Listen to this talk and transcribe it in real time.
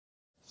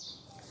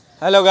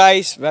Hello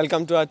guys,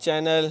 welcome to our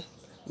channel.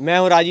 मैं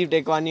हूं राजीव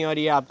टेकवानी और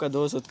ये आपका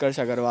दोस्त उत्कर्ष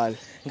अग्रवाल।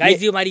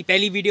 गाइस ये हमारी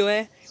पहली वीडियो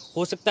है।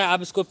 हो सकता है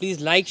आप इसको प्लीज़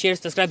लाइक शेयर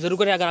सब्सक्राइब जरूर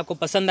करें अगर आपको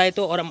पसंद आए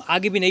तो, और हम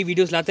आगे भी नई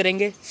वीडियोस लाते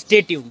रहेंगे।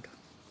 Stay tuned.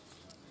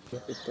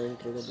 तो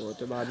इंट्रो तो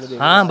बहुत है, बाद में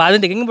देखेंगे। हाँ बाद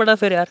में देखेंगे बड़ा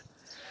फिर यार।